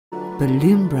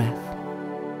balloon breath.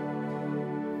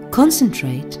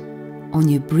 Concentrate on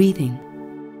your breathing.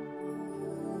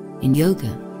 In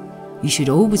yoga, you should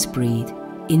always breathe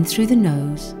in through the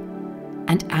nose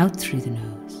and out through the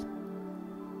nose.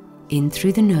 In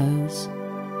through the nose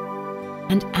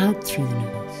and out through the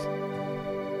nose.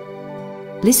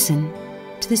 Listen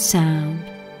to the sound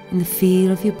and the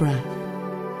feel of your breath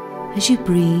as you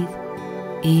breathe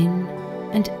in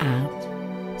and out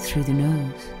through the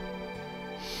nose.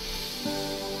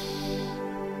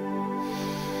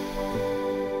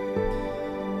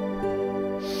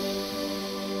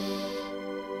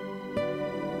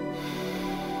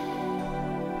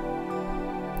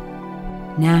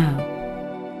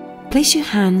 Now, place your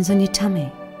hands on your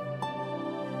tummy.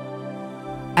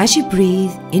 As you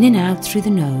breathe in and out through the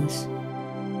nose,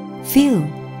 feel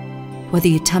whether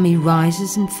your tummy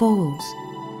rises and falls.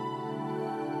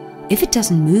 If it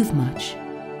doesn't move much,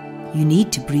 you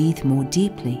need to breathe more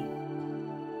deeply.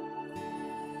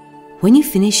 When you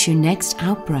finish your next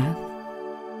out-breath,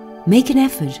 make an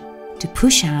effort to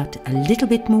push out a little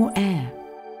bit more air,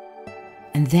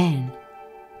 and then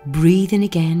breathe in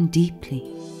again deeply.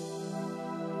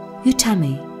 Your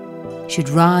tummy should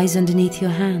rise underneath your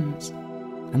hands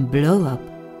and blow up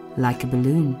like a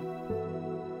balloon.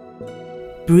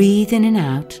 Breathe in and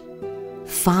out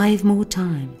 5 more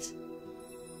times.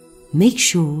 Make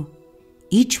sure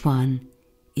each one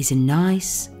is a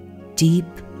nice, deep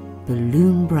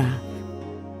balloon breath.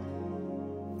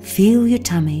 Feel your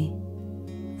tummy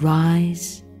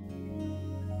rise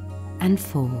and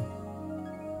fall.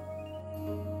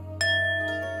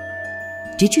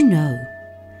 Did you know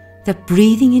that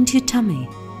breathing into your tummy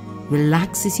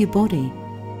relaxes your body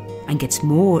and gets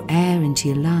more air into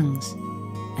your lungs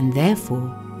and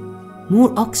therefore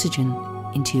more oxygen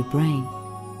into your brain?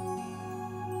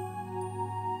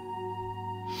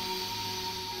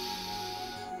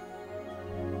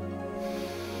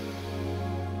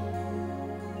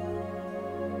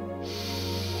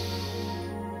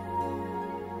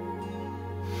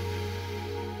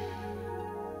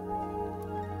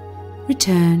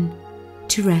 Return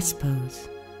to rest pose.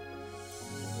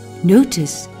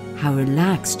 Notice how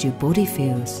relaxed your body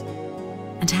feels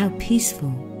and how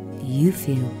peaceful you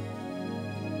feel.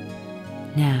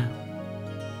 Now,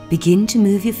 begin to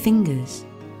move your fingers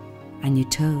and your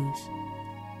toes.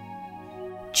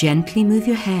 Gently move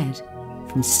your head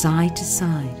from side to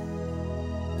side.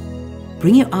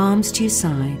 Bring your arms to your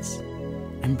sides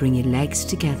and bring your legs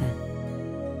together.